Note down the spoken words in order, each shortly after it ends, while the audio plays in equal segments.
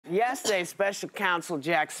yesterday, special counsel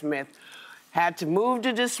Jack Smith had to move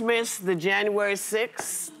to dismiss the January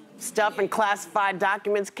 6th stuff in classified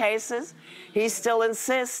documents cases. He still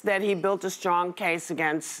insists that he built a strong case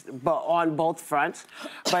on both fronts,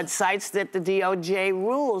 but cites that the DOJ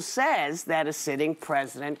rule says that a sitting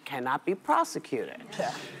president cannot be prosecuted.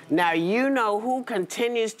 Yeah. Now, you know who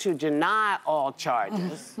continues to deny all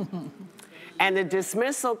charges, and the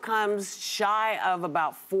dismissal comes shy of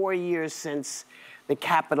about 4 years since the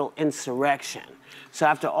Capitol insurrection. So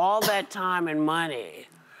after all that time and money,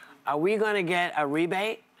 are we going to get a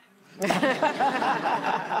rebate?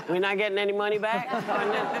 We're not getting any money back?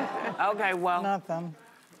 Okay, well. Nothing.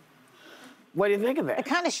 What do you think of it? It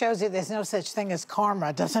kind of shows you there's no such thing as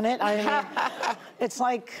karma, doesn't it? I mean, it's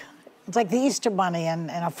like the Easter Bunny and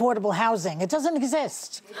affordable housing. It doesn't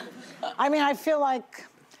exist. I mean, I feel like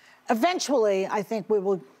eventually, I think we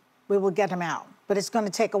will get him out. But it's going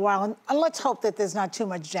to take a while, and let's hope that there's not too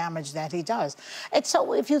much damage that he does. And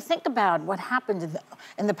so if you think about what happened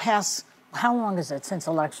in the past, how long is it since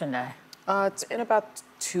Election Day? It's been about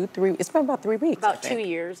 3 weeks. About 2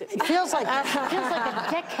 years. It feels like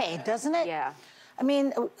a decade, doesn't it? Yeah. I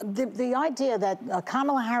mean, the idea that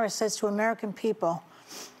Kamala Harris says to American people,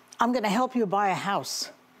 I'm going to help you buy a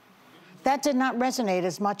house. That did not resonate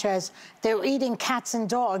as much as they're eating cats and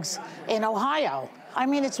dogs in Ohio. I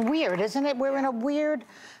mean, it's weird, isn't it? We're in a weird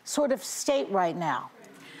sort of state right now.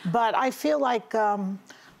 But I feel like,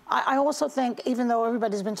 I also think, even though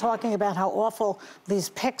everybody's been talking about how awful these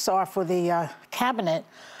picks are for the cabinet,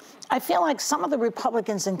 I feel like some of the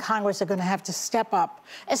Republicans in Congress are going to have to step up,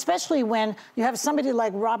 especially when you have somebody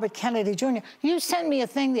like Robert Kennedy Jr. You sent me a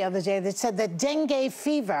thing the other day that said that dengue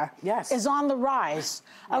fever is on the rise,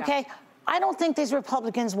 okay? Yeah. I don't think these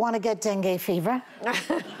Republicans want to get dengue fever.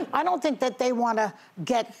 I don't think that they want to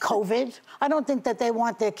get COVID. I don't think that they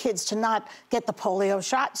want their kids to not get the polio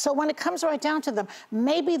shot. So when it comes right down to them,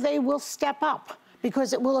 maybe they will step up,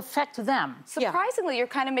 because it will affect them. Surprisingly, you're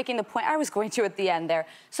kind of making the point I was going to at the end there.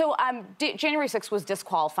 So January 6th was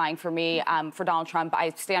disqualifying for me, for Donald Trump.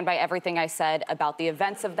 I stand by everything I said about the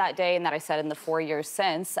events of that day and that I said in the 4 years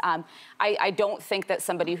since. I don't think that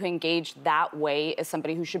somebody who engaged that way is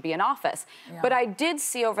somebody who should be in office. Yeah. But I did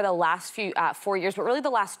see over the last 4 years, but really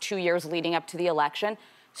the last 2 years leading up to the election,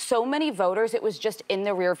 so many voters, it was just in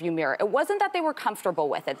the rearview mirror. It wasn't that they were comfortable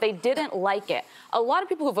with it. They didn't like it. A lot of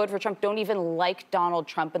people who voted for Trump don't even like Donald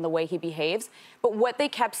Trump and the way he behaves. But what they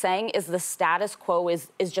kept saying is the status quo is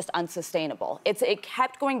just unsustainable. It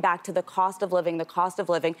kept going back to the cost of living,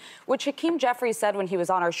 which Hakeem Jeffries said when he was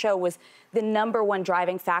on our show was the #1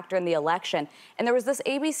 driving factor in the election. And there was this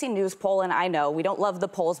ABC News poll, and I know we don't love the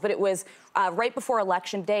polls, but it was right before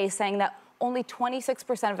Election Day saying that only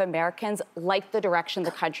 26% of Americans liked the direction the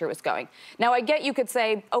country was going. Now, I get you could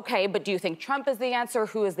say, okay, but do you think Trump is the answer?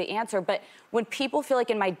 Who is the answer? But when people feel like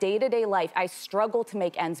in my day-to-day life, I struggle to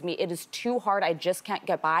make ends meet, it is too hard, I just can't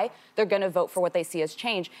get by, they're going to vote for what they see as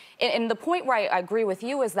change. And the point where I agree with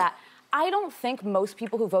you is that I don't think most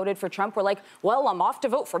people who voted for Trump were like, well, I'm off to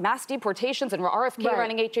vote for mass deportations and RFK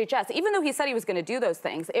running HHS. Even though he said he was going to do those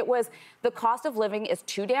things, it was the cost of living is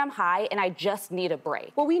too damn high and I just need a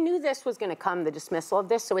break. Well, we knew this was going to come, the dismissal of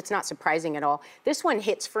this, so it's not surprising at all. This one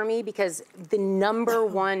hits for me because the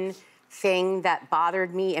 #1 thing that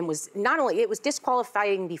bothered me and was not only, it was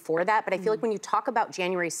disqualifying before that, but I feel like when you talk about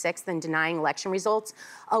January 6th and denying election results,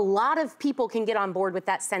 a lot of people can get on board with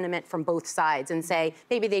that sentiment from both sides and say,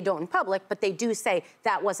 maybe they don't in public, but they do say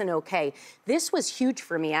that wasn't okay. This was huge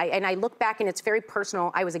for me. And I look back and it's very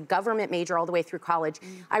personal. I was a government major all the way through college.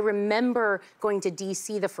 I remember going to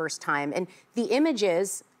DC the first time, and the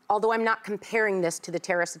images, although I'm not comparing this to the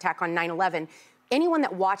terrorist attack on 9/11, anyone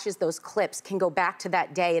that watches those clips can go back to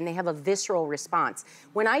that day and they have a visceral response.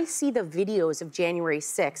 When I see the videos of January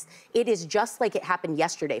 6th, it is just like it happened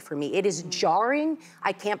yesterday for me. It is jarring.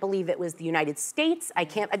 I can't believe it was the United States.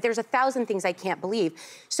 There's 1,000 things I can't believe.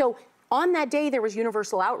 So on that day, there was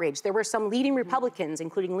universal outrage. There were some leading Republicans,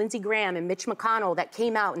 including Lindsey Graham and Mitch McConnell, that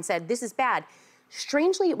came out and said, this is bad.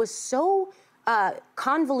 Strangely, it was so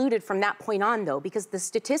convoluted from that point on, though, because the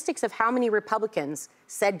statistics of how many Republicans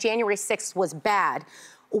said January 6th was bad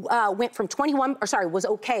went from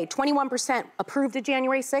 21% approved of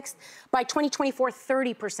January 6th. By 2024,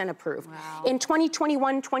 30% approved. Wow. In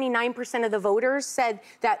 2021, 29% of the voters said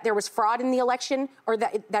that there was fraud in the election or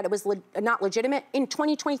that it was not legitimate. In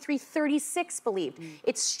 2023, 36% believed.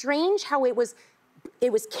 It's strange how it was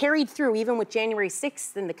carried through, even with January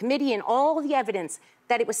 6th and the committee and all the evidence,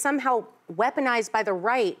 that it was somehow weaponized by the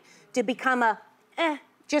right to become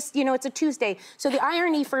it's a Tuesday. So the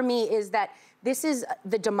irony for me is that this is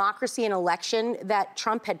the democracy in election that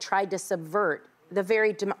Trump had tried to subvert the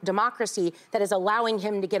very democracy that is allowing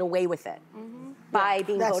him to get away with it by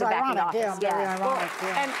being voted back into office. Very ironic,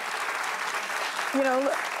 And, you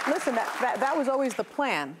know, listen, that was always the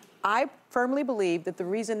plan. I firmly believe that the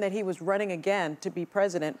reason that he was running again to be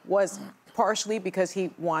president was partially because he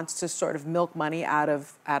wants to sort of milk money out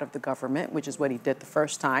of the government, which is what he did the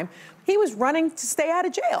first time. He was running to stay out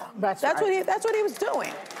of jail. That's right. What he was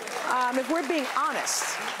doing. If we're being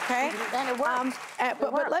honest, okay? And it worked.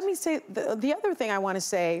 But let me say, the other thing I want to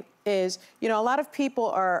say is, you know, a lot of people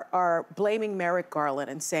are blaming Merrick Garland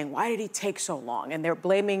and saying, why did he take so long? And they're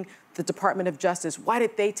blaming the Department of Justice. Why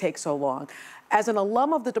did they take so long? As an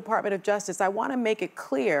alum of the Department of Justice, I want to make it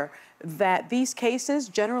clear that these cases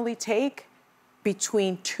generally take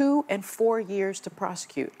between 2 and 4 years to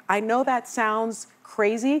prosecute. I know that sounds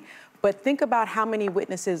crazy, but think about how many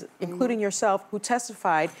witnesses, including yourself, who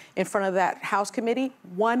testified in front of that House committee,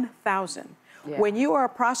 1,000. Yeah. When you are a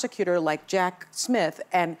prosecutor like Jack Smith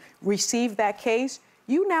and receive that case,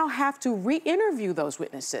 you now have to re-interview those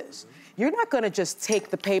witnesses. You're not going to just take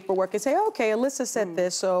the paperwork and say, okay, Alyssa said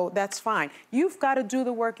this, so that's fine. You've got to do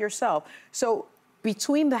the work yourself. So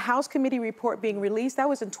between the House committee report being released, that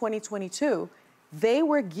was in 2022, they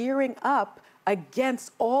were gearing up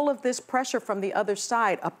against all of this pressure from the other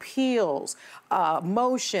side, appeals,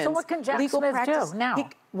 motions, So what can Jack legal Smith practice. do now?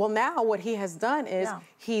 Well, now what he has done is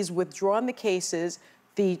he's withdrawn the cases.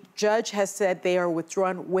 The judge has said they are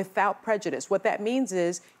withdrawn without prejudice. What that means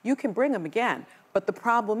is you can bring them again. But the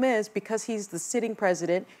problem is, because he's the sitting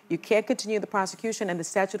president, you can't continue the prosecution, and the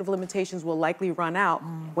statute of limitations will likely run out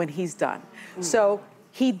when he's done. So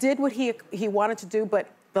he did what he wanted to do, but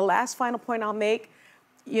the last final point I'll make,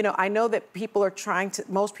 you know, I know that people are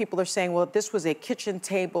most people are saying, well, this was a kitchen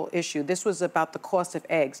table issue. This was about the cost of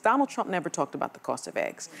eggs. Donald Trump never talked about the cost of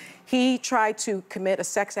eggs. He tried to commit a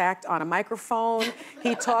sex act on a microphone.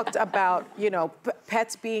 He talked about, you know,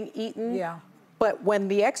 pets being eaten. Yeah. But when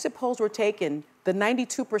the exit polls were taken, the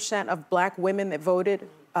 92% of black women that voted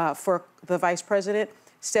for the vice president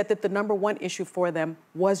said that the #1 issue for them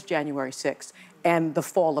was January 6th and the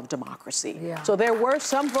fall of democracy. Yeah. So there were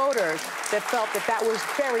some voters that felt that that was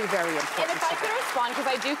very, very important. And if I could respond, because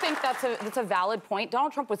I do think that's a valid point.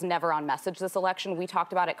 Donald Trump was never on message this election. We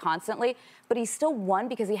talked about it constantly. But he still won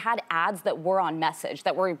because he had ads that were on message,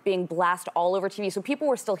 that were being blasted all over TV. So people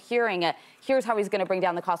were still hearing it. Here's how he's going to bring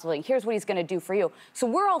down the cost of living. Here's what he's going to do for you. So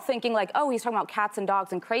we're all thinking like, oh, he's talking about cats and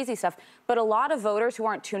dogs and crazy stuff. But a lot of voters who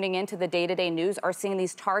aren't tuning into the day-to-day news are seeing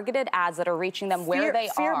these targeted ads that are reaching them where they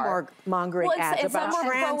are. Fear-mongering ads about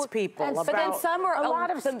trans people. But then some are a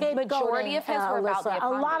lot of the majority of his were about the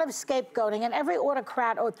economy. A lot of scapegoating, and every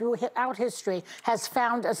autocrat throughout history has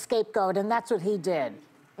found a scapegoat, and that's what he did.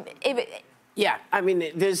 Yeah, I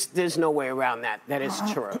mean, there's no way around that. That is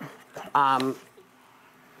true. I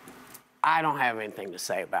don't have anything to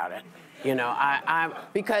say about it. You know,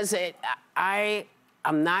 because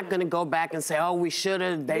I'm not going to go back and say, oh, we should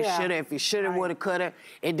have, they should have, if you should have, would have, could have.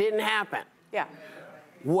 It didn't happen. Yeah.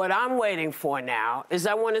 What I'm waiting for now is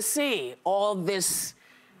I want to see all this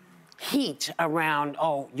heat around,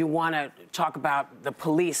 oh, you want to talk about the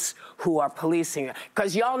police who are policing,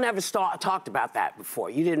 because y'all never talked about that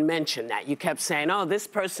before. You didn't mention that. You kept saying, oh, this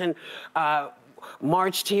person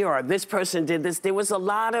marched here, or this person did this. There was a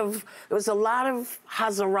lot of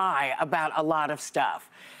hazarai about a lot of stuff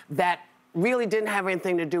that really didn't have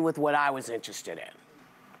anything to do with what I was interested in.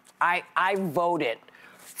 I voted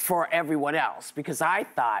for everyone else because I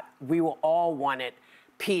thought we were all wanted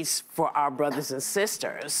peace for our brothers and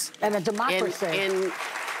sisters. And a democracy. In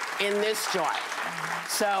this joint.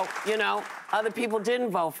 So, you know, other people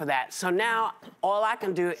didn't vote for that. So now all I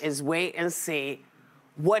can do is wait and see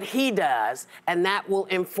what he does, and that will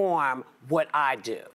inform what I do.